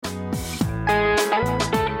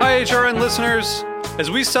HRN listeners.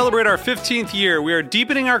 As we celebrate our 15th year, we are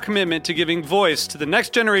deepening our commitment to giving voice to the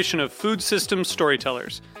next generation of food systems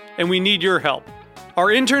storytellers, and we need your help. Our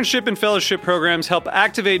internship and fellowship programs help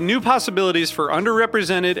activate new possibilities for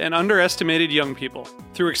underrepresented and underestimated young people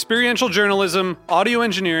through experiential journalism, audio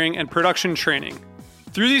engineering, and production training.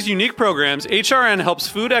 Through these unique programs, HRN helps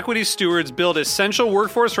food equity stewards build essential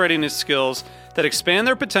workforce readiness skills that expand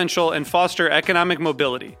their potential and foster economic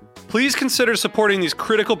mobility. Please consider supporting these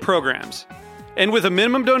critical programs. And with a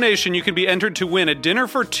minimum donation, you can be entered to win a dinner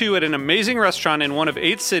for two at an amazing restaurant in one of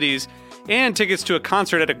 8 cities and tickets to a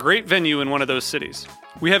concert at a great venue in one of those cities.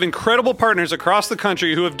 We have incredible partners across the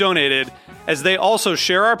country who have donated, as they also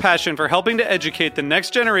share our passion for helping to educate the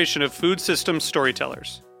next generation of food systems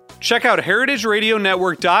storytellers. Check out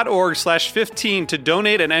heritageradionetwork.org/15 to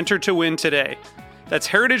donate and enter to win today. That's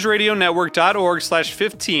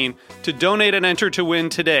heritageradionetwork.org/15 to donate and enter to win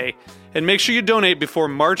today. And make sure you donate before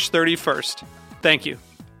March 31st. Thank you.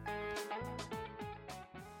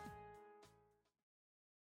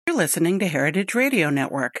 You're listening to Heritage Radio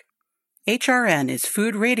Network. HRN is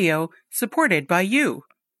food radio supported by you.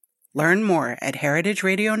 Learn more at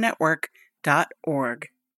heritageradionetwork.org.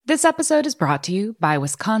 This episode is brought to you by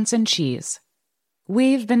Wisconsin Cheese.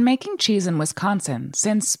 We've been making cheese in Wisconsin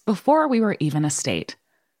since before we were even a state,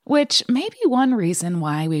 which may be one reason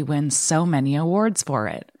why we win so many awards for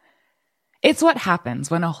it. It's what happens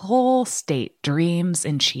when a whole state dreams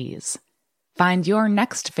in cheese. Find your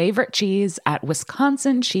next favorite cheese at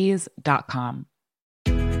wisconsincheese.com.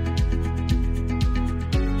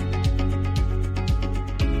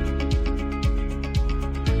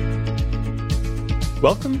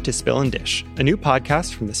 Welcome to Spill and Dish, a new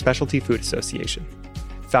podcast from the Specialty Food Association.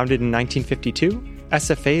 Founded in 1952,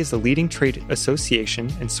 SFA is the leading trade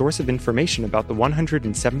association and source of information about the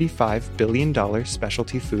 $175 billion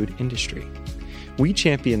specialty food industry. We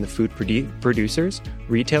champion the food producers,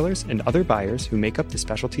 retailers, and other buyers who make up the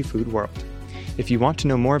specialty food world. If you want to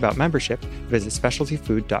know more about membership, visit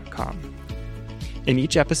specialtyfood.com. In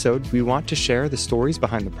each episode, we want to share the stories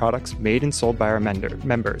behind the products made and sold by our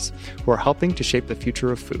members, who are helping to shape the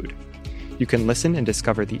future of food. You can listen and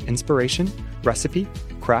discover the inspiration, recipe,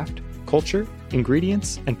 craft, culture,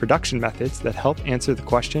 ingredients, and production methods that help answer the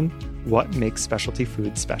question, what makes specialty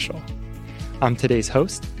food special? I'm today's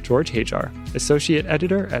host, George Hajar, Associate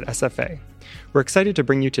Editor at SFA. We're excited to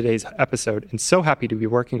bring you today's episode and so happy to be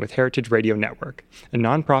working with Heritage Radio Network, a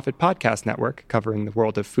nonprofit podcast network covering the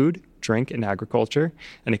world of food, drink, and agriculture,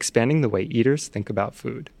 and expanding the way eaters think about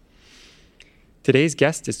food. Today's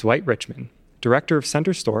guest is Dwight Richmond, Director of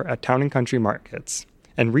Center Store at Town & Country Markets,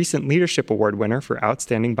 and recent Leadership Award winner for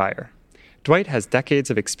Outstanding Buyer. Dwight has decades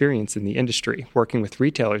of experience in the industry, working with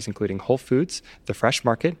retailers including Whole Foods, The Fresh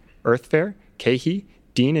Market, Earth Fare, KeHE,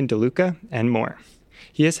 Dean & DeLuca, and more.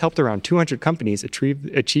 He has helped around 200 companies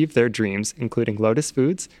achieve their dreams, including Lotus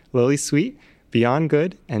Foods, Lily Sweet, Beyond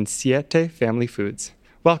Good, and Siete Family Foods.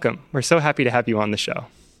 Welcome. We're so happy to have you on the show.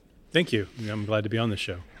 Thank you. I'm glad to be on the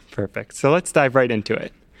show. Perfect. So let's dive right into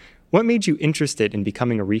it. What made you interested in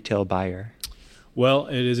becoming a retail buyer? Well,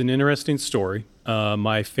 it is an interesting story.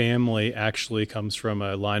 My family actually comes from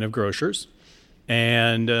a line of grocers.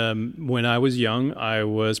 And when I was young, I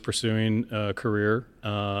was pursuing a career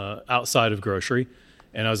outside of grocery.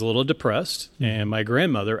 And I was a little depressed. And my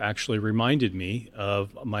grandmother actually reminded me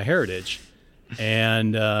of my heritage.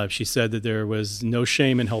 And she said that there was no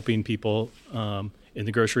shame in helping people in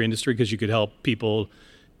the grocery industry because you could help people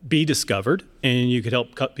be discovered and you could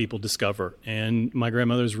help people discover. And my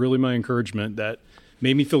grandmother was really my encouragement that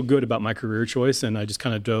made me feel good about my career choice. And I just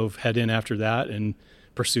kind of dove head in after that and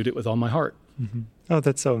pursued it with all my heart. Mm-hmm. Oh,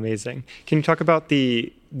 that's so amazing. Can you talk about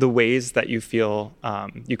the ways that you feel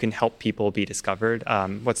you can help people be discovered?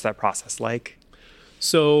 What's that process like?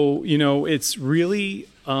 So, it's really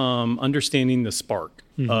understanding the spark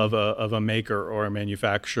of a maker or a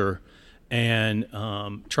manufacturer and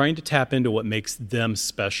trying to tap into what makes them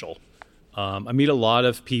special. I meet a lot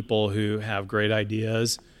of people who have great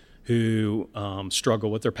ideas, who struggle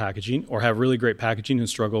with their packaging, or have really great packaging and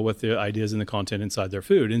struggle with the ideas and the content inside their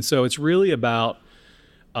food. And so it's really about,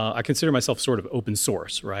 I consider myself sort of open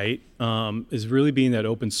source, right? Is really being that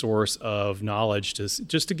open source of knowledge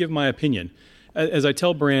just to give my opinion. As I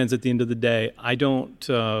tell brands at the end of the day, I don't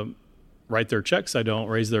write their checks. I don't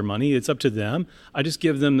raise their money. It's up to them. I just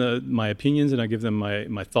give them my opinions and I give them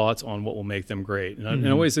my thoughts on what will make them great. And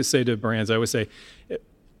I always say to brands, I always say,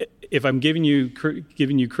 if I'm giving you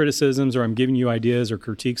criticisms or I'm giving you ideas or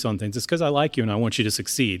critiques on things, it's because I like you and I want you to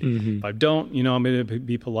succeed. Mm-hmm. If I don't, I'm going to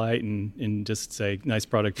be polite and just say nice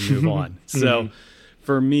product and move on. So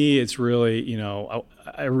For me, it's really,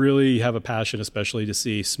 I really have a passion, especially to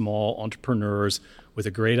see small entrepreneurs with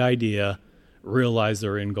a great idea realize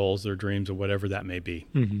their end goals, their dreams, or whatever that may be.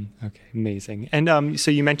 Mm-hmm. Okay, amazing. And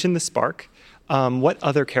so you mentioned the spark. What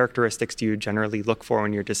other characteristics do you generally look for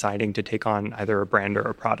when you're deciding to take on either a brand or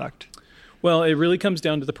a product? Well, it really comes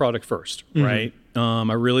down to the product first, right?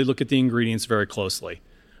 I really look at the ingredients very closely.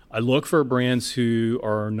 I look for brands who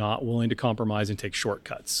are not willing to compromise and take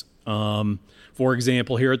shortcuts. For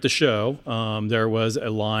example, here at the show, there was a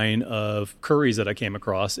line of curries that I came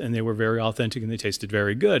across, and they were very authentic and they tasted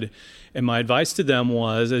very good. And my advice to them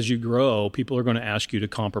was, as you grow, people are going to ask you to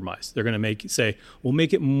compromise. They're going to say, we'll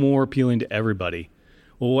make it more appealing to everybody.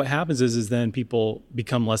 Well, what happens is then people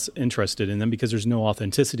become less interested in them because there's no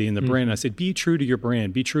authenticity in the brand. And I said, be true to your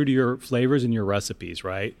brand, be true to your flavors and your recipes,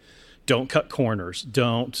 right? Don't cut corners.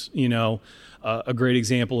 Don't, a great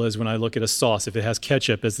example is when I look at a sauce, if it has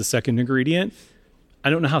ketchup as the second ingredient, I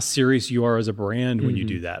don't know how serious you are as a brand when you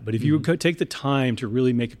do that. But if you could take the time to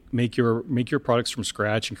really make your products from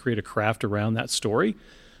scratch and create a craft around that story,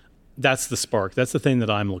 that's the spark. That's the thing that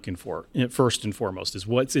I'm looking for. First and foremost is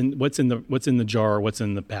what's in the jar, what's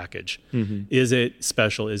in the package. Is it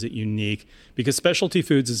special? Is it unique? Because specialty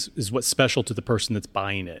foods is what's special to the person that's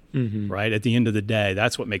buying it, right? At the end of the day,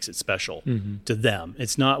 that's what makes it special to them.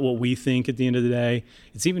 It's not what we think at the end of the day.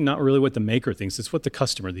 It's even not really what the maker thinks. It's what the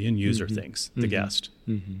customer, the end user thinks, the guest.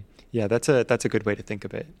 Yeah, that's a good way to think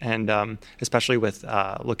of it, and especially with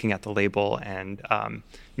looking at the label and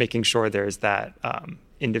making sure there's that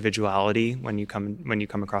individuality when you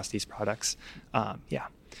come across these products.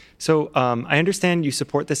 So I understand you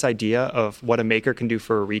support this idea of what a maker can do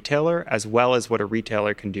for a retailer as well as what a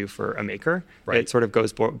retailer can do for a maker. Right. It sort of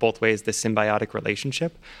goes both ways, the symbiotic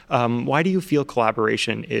relationship. Why do you feel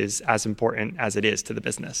collaboration is as important as it is to the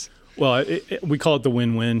business? Well, we call it the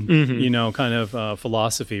win-win, kind of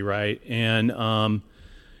philosophy, right? And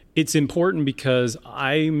it's important because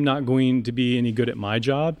I'm not going to be any good at my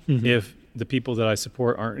job if the people that I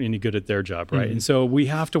support aren't any good at their job, right? And so we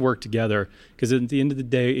have to work together because at the end of the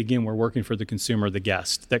day, again, we're working for the consumer, the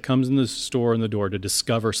guest that comes in the store in the door to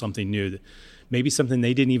discover something new, maybe something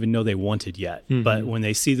they didn't even know they wanted yet. But when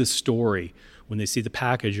they see the story, when they see the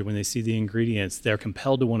package, or when they see the ingredients, they're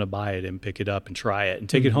compelled to want to buy it and pick it up and try it and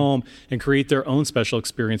take it home and create their own special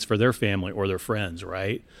experience for their family or their friends,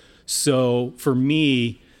 right? So for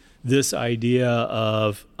me, this idea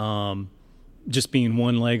of just being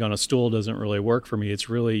one leg on a stool doesn't really work for me. It's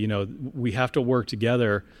really, we have to work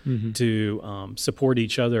together to support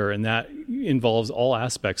each other. And that involves all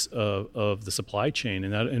aspects of the supply chain.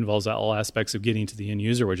 And that involves all aspects of getting to the end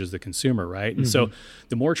user, which is the consumer, right? And so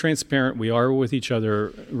the more transparent we are with each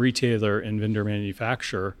other, retailer and vendor,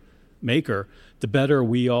 manufacturer, maker, the better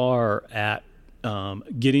we are at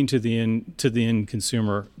getting to the end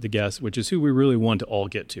consumer, the guest, which is who we really want to all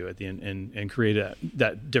get to at the end, and create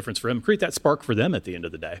that difference for them, create that spark for them at the end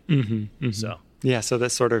of the day. So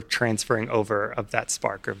that's sort of transferring over of that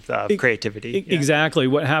spark of creativity. Exactly.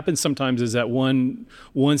 What happens sometimes is that one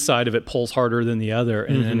side of it pulls harder than the other,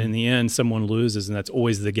 and then in the end, someone loses, and that's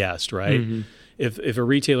always the guest, right? If a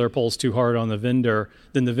retailer pulls too hard on the vendor,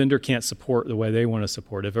 then the vendor can't support the way they want to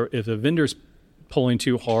support. If a vendor's pulling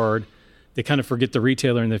too hard, they kind of forget the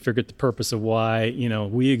retailer and they forget the purpose of why,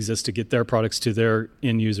 we exist to get their products to their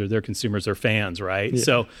end user, their consumers, their fans, right? Yeah.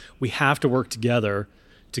 So we have to work together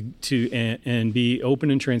to be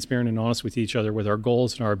open and transparent and honest with each other with our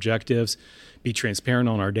goals and our objectives, be transparent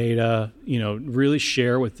on our data, really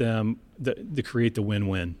share with them to create the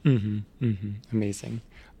win-win. Amazing.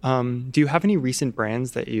 Do you have any recent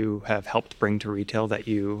brands that you have helped bring to retail that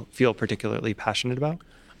you feel particularly passionate about?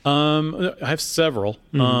 I have several.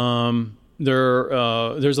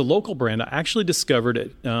 There's a local brand I actually discovered at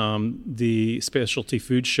the Specialty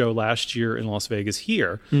Food Show last year in Las Vegas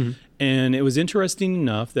here. And it was interesting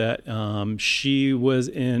enough that she's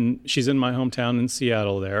in my hometown in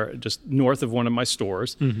Seattle there, just north of one of my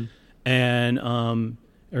stores. And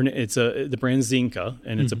it's the brand Zinka,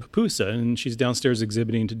 and it's a pupusa, and she's downstairs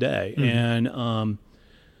exhibiting today. And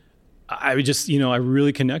I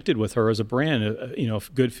really connected with her as a brand,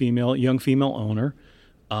 good young female owner,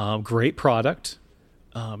 great product,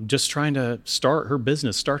 just trying to start her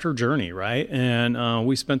business, start her journey, right? And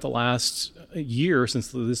we spent the last year,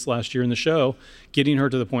 since this last year in the show, getting her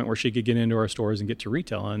to the point where she could get into our stores and get to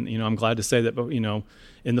retail. And, I'm glad to say that,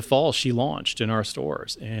 in the fall, she launched in our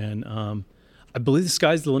stores. And I believe the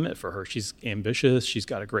sky's the limit for her. She's ambitious. She's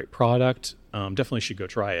got a great product. Definitely should go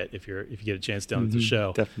try it if you get a chance down at the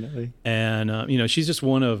show. Definitely. And she's just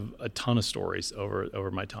one of a ton of stories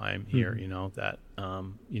over my time here. That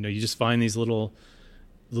you just find these little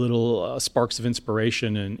sparks of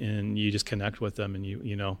inspiration, and you just connect with them, and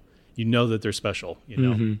you know that they're special, you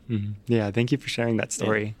know? Mm-hmm, mm-hmm. Yeah. Thank you for sharing that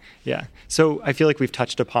story. Yeah. So I feel like we've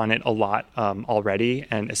touched upon it a lot already,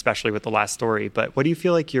 and especially with the last story, but what do you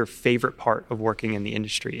feel like your favorite part of working in the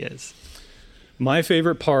industry is? My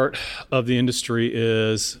favorite part of the industry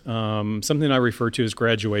is something I refer to as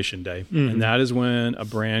graduation day. Mm-hmm. And that is when a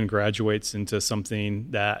brand graduates into something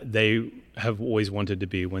that they have always wanted to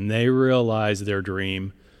be, when they realize their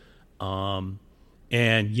dream. And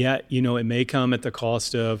yet, it may come at the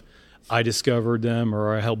cost of, I discovered them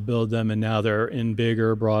or I helped build them, and now they're in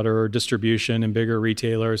bigger, broader distribution and bigger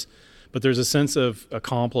retailers. But there's a sense of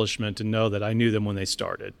accomplishment to know that I knew them when they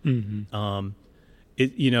started. Mm-hmm.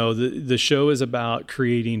 The show is about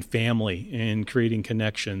creating family and creating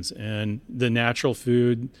connections, and the natural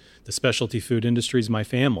food, the specialty food industry is my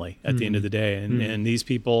family at the end of the day. And these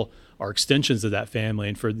people are extensions of that family,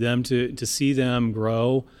 and for them to see them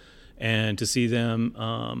grow and to see them,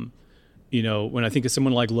 when I think of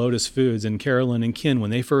someone like Lotus Foods and Carolyn and Ken, when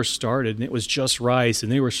they first started and it was just rice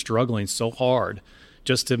and they were struggling so hard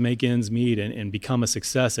just to make ends meet and become a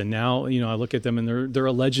success. And now, I look at them and they're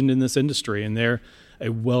a legend in this industry, and they're a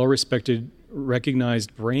well-respected,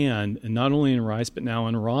 recognized brand, and not only in rice, but now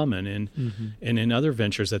in ramen and in other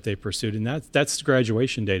ventures that they pursued. And that's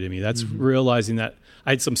graduation day to me. That's realizing that I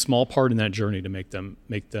had some small part in that journey to make them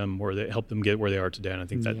help them get where they are today. And I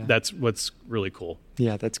think that's what's really cool.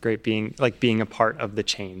 Yeah, that's great, being a part of the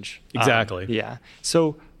change. Exactly. Yeah.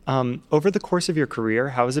 So over the course of your career,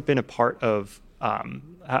 how has it been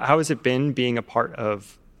being a part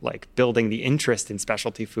of like building the interest in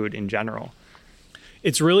specialty food in general?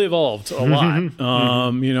 It's really evolved a lot.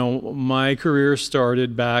 My career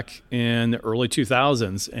started back in the early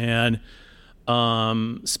 2000s, and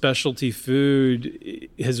specialty food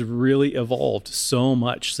has really evolved so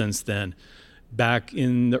much since then. Back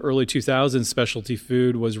in the early 2000s, specialty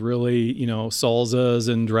food was really, salsas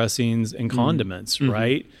and dressings and condiments,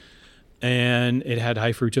 right? And it had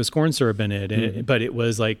high fructose corn syrup in it, but it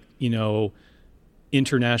was like,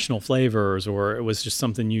 international flavors, or it was just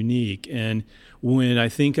something unique. And when I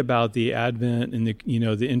think about the advent and the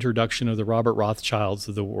introduction of the Robert Rothschilds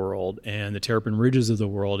of the world and the Terrapin Ridges of the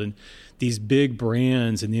world, and these big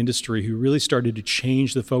brands in the industry who really started to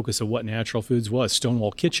change the focus of what natural foods was,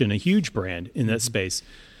 Stonewall Kitchen, a huge brand in that space,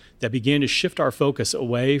 that began to shift our focus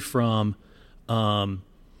away from kind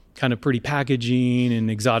of pretty packaging and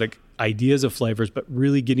exotic ideas of flavors, but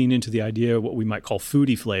really getting into the idea of what we might call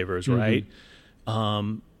foodie flavors, right?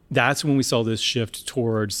 That's when we saw this shift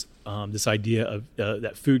towards this idea of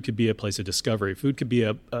that food could be a place of discovery. Food could be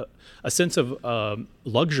a sense of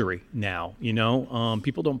luxury now.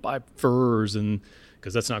 People don't buy furs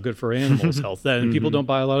because that's not good for animals' health. Then people don't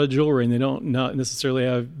buy a lot of jewelry, and they don't not necessarily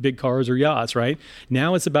have big cars or yachts. Right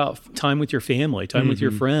now, it's about time with your family, time with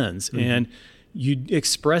your friends, and you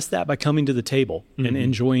express that by coming to the table and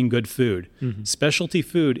enjoying good food. Specialty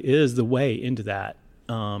food is the way into that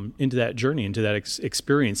journey, into that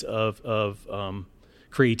experience of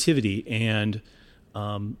creativity and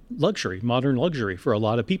luxury, modern luxury for a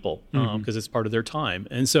lot of people, because it's part of their time.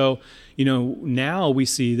 And so, now we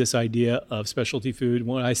see this idea of specialty food.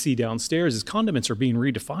 What I see downstairs is condiments are being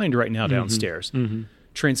redefined right now downstairs.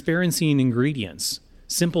 Transparency in ingredients,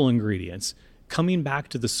 simple ingredients, coming back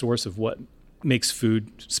to the source of what makes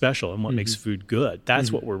food special and what makes food good.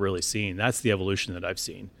 That's what we're really seeing. That's the evolution that I've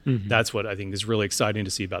seen. That's what I think is really exciting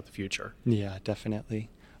to see about the future. Yeah, definitely.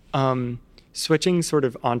 Switching sort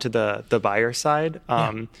of onto the buyer side,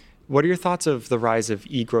 what are your thoughts of the rise of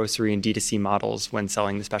e-grocery and D2C models when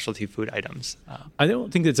selling the specialty food items? I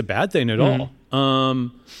don't think it's a bad thing at all.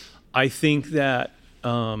 I think that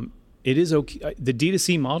it is okay. The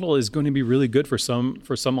D2C model is going to be really good for some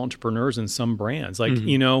entrepreneurs and some brands. Like,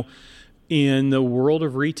 in the world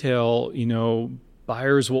of retail,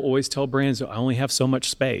 buyers will always tell brands, I only have so much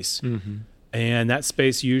space. And that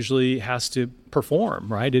space usually has to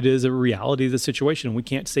perform, right? It is a reality of the situation. We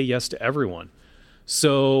can't say yes to everyone.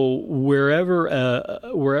 So wherever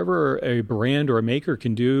a brand or a maker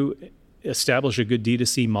can establish a good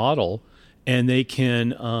D2C model, and they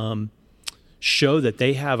can show that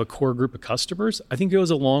they have a core group of customers, I think it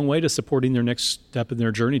goes a long way to supporting their next step in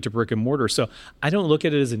their journey to brick and mortar. So I don't look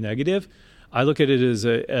at it as a negative. I look at it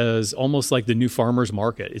as almost like the new farmer's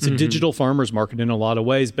market. It's a digital farmer's market in a lot of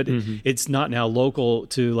ways, but it's not now local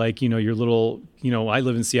to like, your little, I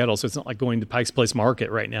live in Seattle, so it's not like going to Pike's Place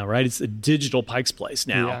Market right now, right? It's a digital Pike's Place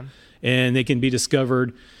now. Yeah. And they can be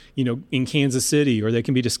discovered, in Kansas City, or they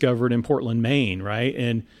can be discovered in Portland, Maine, right?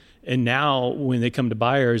 And now when they come to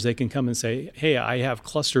buyers, they can come and say, hey, I have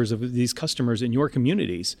clusters of these customers in your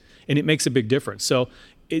communities. And it makes a big difference. So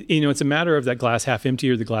it's a matter of that glass half empty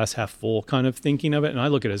or the glass half full kind of thinking of it. And I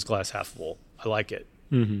look at it as glass half full. I like it.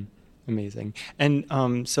 Mm-hmm. Amazing.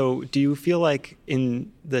 And so do you feel like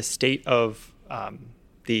in the state of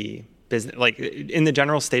the business, like in the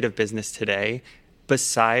general state of business today,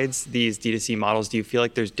 besides these D2C models, do you feel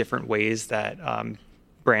like there's different ways that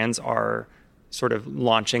brands are sort of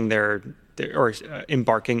launching or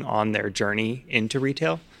embarking on their journey into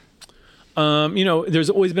retail? There's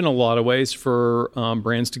always been a lot of ways for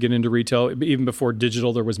brands to get into retail. Even before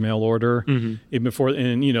digital, there was mail order. Mm-hmm. Even before,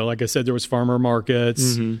 and like I said, there was farmer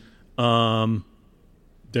markets. Mm-hmm.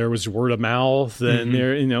 There was word of mouth, and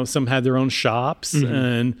there, some had their own shops,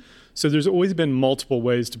 and so there's always been multiple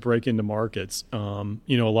ways to break into markets. A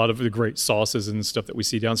lot of the great sauces and stuff that we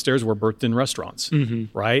see downstairs were birthed in restaurants,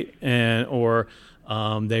 right? Or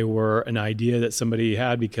they were an idea that somebody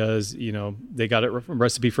had because, they got a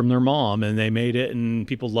recipe from their mom and they made it and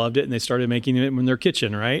people loved it and they started making it in their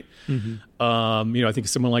kitchen, right? I think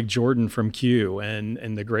someone like Jordan from Q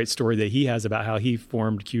and the great story that he has about how he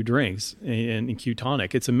formed Q Drinks and Q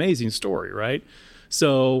Tonic. It's an amazing story, right?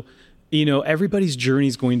 So, everybody's journey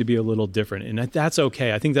is going to be a little different, and that's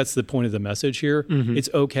okay. I think that's the point of the message here. It's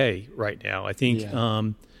okay right now. I think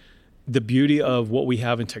the beauty of what we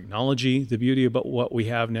have in technology, the beauty about what we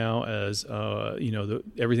have now as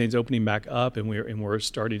everything's opening back up, and we're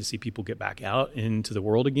starting to see people get back out into the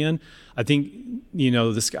world again. I think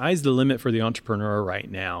the sky's the limit for the entrepreneur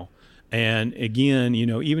right now. And again,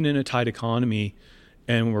 even in a tight economy,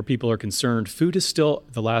 and where people are concerned, food is still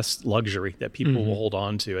the last luxury that people will hold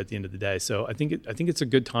on to at the end of the day. So I think it's a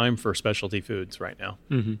good time for specialty foods right now,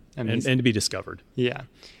 and to be discovered. Yeah.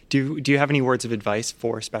 Do you have any words of advice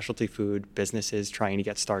for specialty food businesses trying to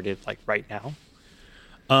get started like right now?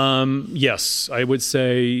 Yes, I would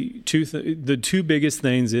say the two biggest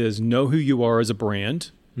things is know who you are as a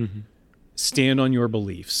brand, stand on your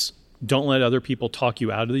beliefs. Don't let other people talk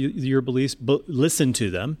you out of your beliefs, but listen to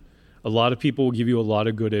them. A lot of people will give you a lot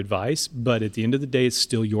of good advice, but at the end of the day, it's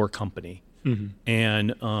still your company.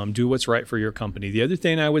 And do what's right for your company. The other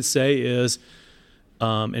thing I would say is,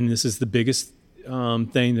 and this is the biggest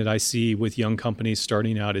thing that I see with young companies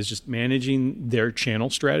starting out, is just managing their channel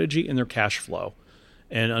strategy and their cash flow,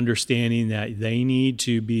 and understanding that they need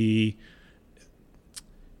to be,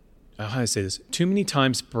 how do I say this? Too many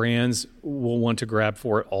times brands will want to grab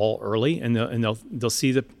for it all early, and they'll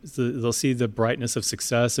see the brightness of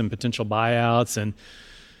success and potential buyouts and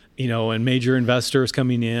major investors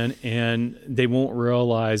coming in, and they won't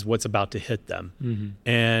realize what's about to hit them.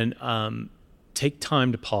 And take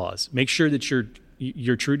time to pause. Make sure that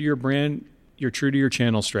you're true to your brand. You're true to your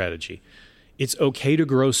channel strategy. It's okay to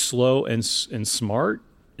grow slow and smart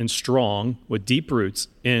and strong with deep roots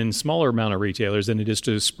in smaller amount of retailers than it is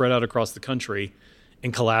to spread out across the country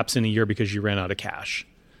and collapse in a year because you ran out of cash.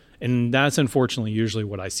 And that's unfortunately usually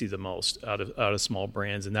what I see the most out of small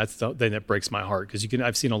brands, and that's the thing that breaks my heart, because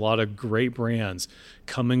I've seen a lot of great brands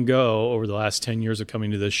come and go over the last 10 years of coming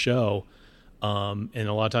to this show, and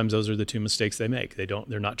a lot of times those are the two mistakes they make.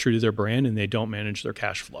 They're not true to their brand, and they don't manage their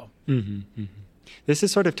cash flow. This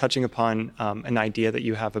is sort of touching upon an idea that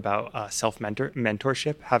you have about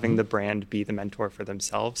self-mentorship, having the brand be the mentor for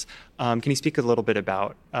themselves. Can you speak a little bit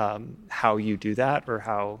about how you do that or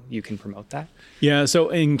how you can promote that? Yeah, so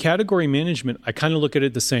in category management, I kind of look at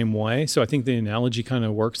it the same way. So I think the analogy kind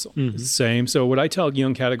of works the same. So what I tell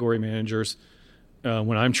young category managers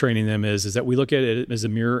when I'm training them is that we look at it as a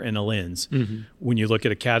mirror and a lens when you look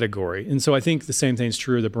at a category. And so I think the same thing's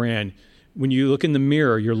true of the brand. When you look in the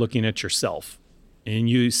mirror, you're looking at yourself. And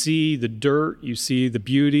you see the dirt, you see the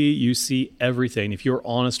beauty, you see everything if you're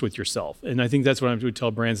honest with yourself. And I think that's what I would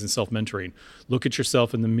tell brands in self-mentoring. Look at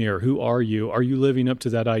yourself in the mirror. Who are you? Are you living up to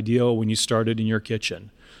that ideal when you started in your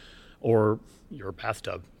kitchen or your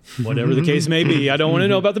bathtub? Whatever the case may be. I don't want to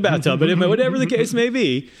know about the bathtub, but whatever the case may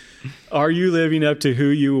be, are you living up to who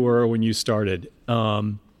you were when you started?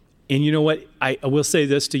 And you know what? I will say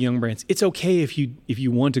this to young brands. It's okay if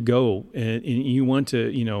you want to go and you want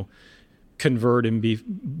to, convert and be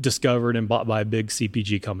discovered and bought by a big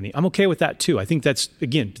CPG company. I'm okay with that too. I think that's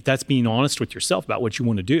being honest with yourself about what you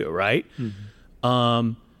want to do, right?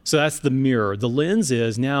 So that's the mirror. The lens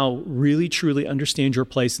is now really truly understand your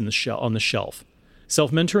place on the shelf.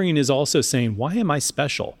 Self-mentoring is also saying, why am I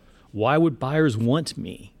special? Why would buyers want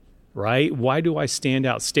me, right? Why do I stand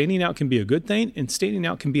out? Standing out can be a good thing, and standing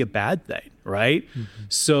out can be a bad thing, right?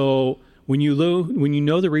 So when you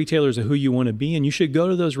know the retailers are who you want to be, and you should go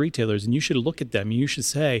to those retailers and you should look at them and you should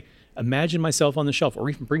say, imagine myself on the shelf, or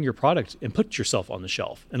even bring your product and put yourself on the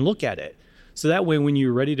shelf and look at it. So that way, when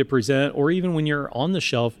you're ready to present, or even when you're on the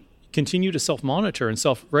shelf, continue to self-monitor and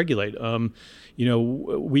self-regulate.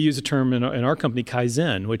 We use a term in our company,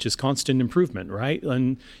 Kaizen, which is constant improvement, right?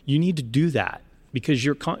 And you need to do that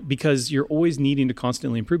because you're always needing to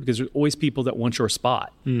constantly improve, because there's always people that want your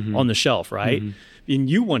spot on the shelf, right? And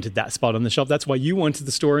you wanted that spot on the shelf. That's why you went to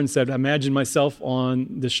the store and said, imagine myself on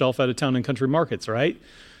the shelf at a Town and Country Markets, right?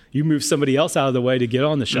 You move somebody else out of the way to get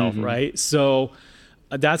on the shelf, right? So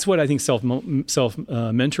that's what I think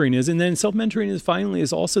self-mentoring is. And then self-mentoring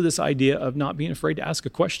is also this idea of not being afraid to ask a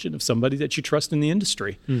question of somebody that you trust in the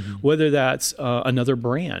industry, whether that's another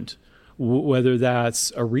brand, whether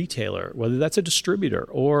that's a retailer, whether that's a distributor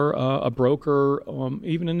or a broker,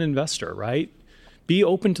 even an investor, right? Be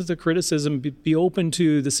open to the criticism, be open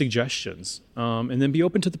to the suggestions, and then be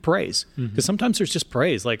open to the praise. Because sometimes there's just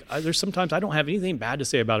praise. Like there's sometimes I don't have anything bad to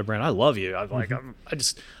say about a brand. I love you. I want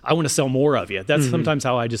to sell more of you. That's sometimes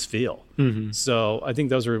how I just feel. So I think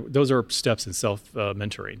those are steps in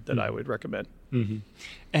self-mentoring that I would recommend.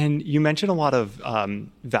 And you mentioned a lot of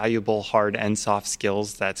valuable hard and soft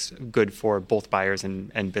skills that's good for both buyers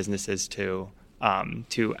and businesses to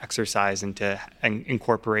exercise and to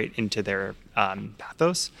incorporate into their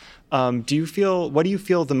pathos. What do you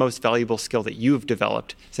feel the most valuable skill that you've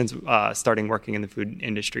developed since starting working in the food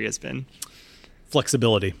industry has been?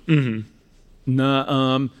 Flexibility. The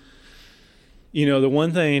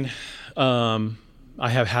one thing I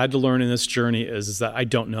have had to learn in this journey is that I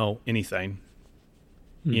don't know anything,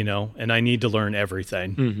 and I need to learn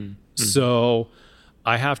everything. So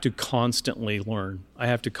I have to constantly learn. I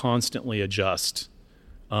have to constantly adjust,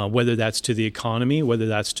 whether that's to the economy, whether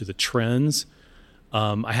that's to the trends.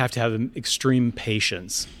 I have to have extreme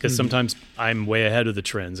patience, because sometimes I'm way ahead of the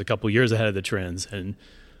trends, a couple years ahead of the trends. And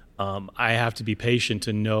I have to be patient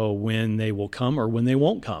to know when they will come or when they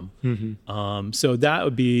won't come. So that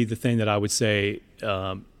would be the thing that I would say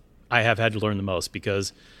I have had to learn the most,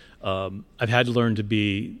 because I've had to learn to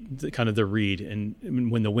be the reed,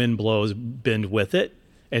 and when the wind blows, bend with it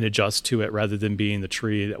and adjust to it, rather than being the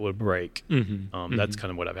tree that would break. That's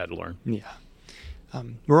kind of what I've had to learn. Yeah.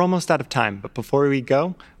 We're almost out of time, but before we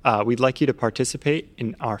go, we'd like you to participate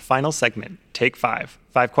in our final segment, Take 5.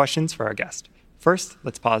 5 questions for our guest. First,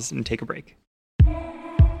 let's pause and take a break.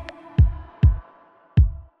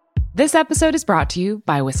 This episode is brought to you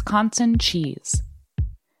by Wisconsin Cheese.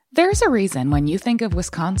 There's a reason when you think of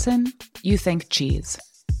Wisconsin, you think cheese.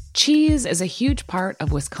 Cheese is a huge part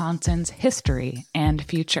of Wisconsin's history and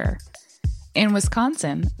future. In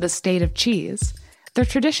Wisconsin, the state of cheese, the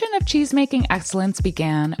tradition of cheese-making excellence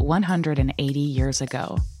began 180 years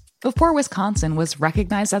ago, before Wisconsin was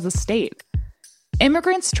recognized as a state.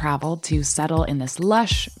 Immigrants traveled to settle in this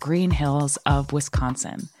lush green hills of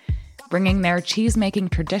Wisconsin, bringing their cheese-making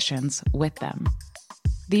traditions with them.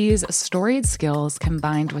 These storied skills,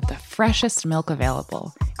 combined with the freshest milk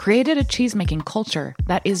available, created a cheese-making culture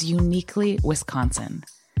that is uniquely Wisconsin.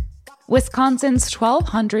 Wisconsin's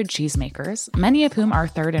 1,200 cheesemakers, many of whom are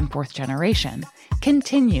third and fourth generation,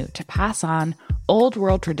 continue to pass on old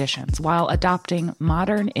world traditions while adopting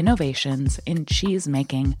modern innovations in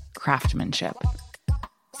cheese-making craftsmanship.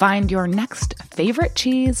 Find your next favorite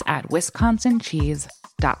cheese at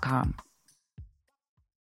wisconsincheese.com.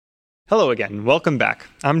 Hello again. Welcome back.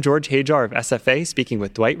 I'm George Hajar of SFA, speaking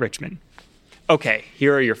with Dwight Richmond. Okay,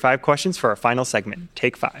 here are your 5 questions for our final segment.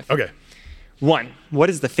 Take 5. Okay. 1. What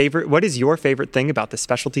is your favorite thing about the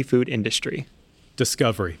specialty food industry?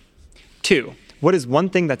 Discovery. 2. What is one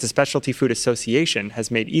thing that the Specialty Food Association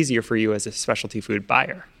has made easier for you as a specialty food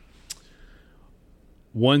buyer?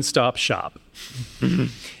 One-stop shop.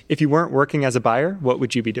 If you weren't working as a buyer, what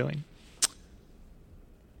would you be doing?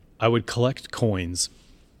 I would collect coins.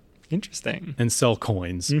 Interesting. And sell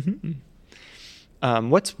coins.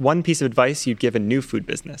 What's one piece of advice you'd give a new food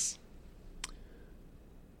business?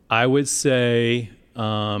 I would say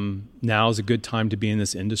now is a good time to be in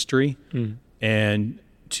this industry and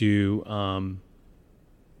to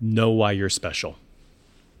know why you're special.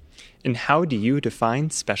 And how do you define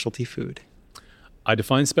specialty food? I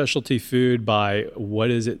define specialty food by what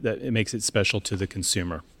is it that it makes it special to the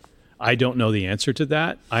consumer. I don't know the answer to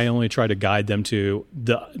that. I only try to guide them to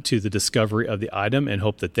the discovery of the item and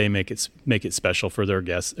hope that they make it special for their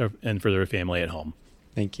guests and for their family at home.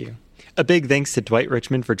 Thank you. A big thanks to Dwight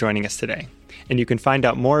Richmond for joining us today. And you can find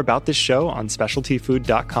out more about this show on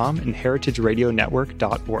specialtyfood.com and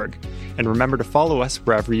heritageradionetwork.org. And remember to follow us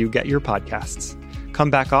wherever you get your podcasts. Come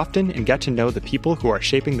back often and get to know the people who are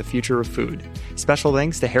shaping the future of food. Special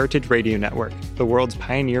thanks to Heritage Radio Network, the world's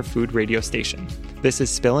pioneer food radio station. This is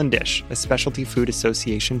Spill and Dish, a Specialty Food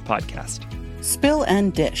Association podcast. Spill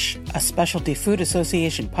and Dish, a Specialty Food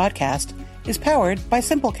Association podcast, is powered by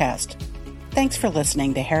Simplecast. Thanks for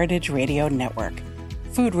listening to Heritage Radio Network,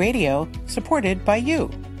 food radio supported by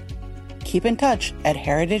you. Keep in touch at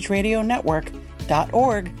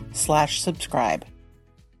heritageradionetwork.org/subscribe.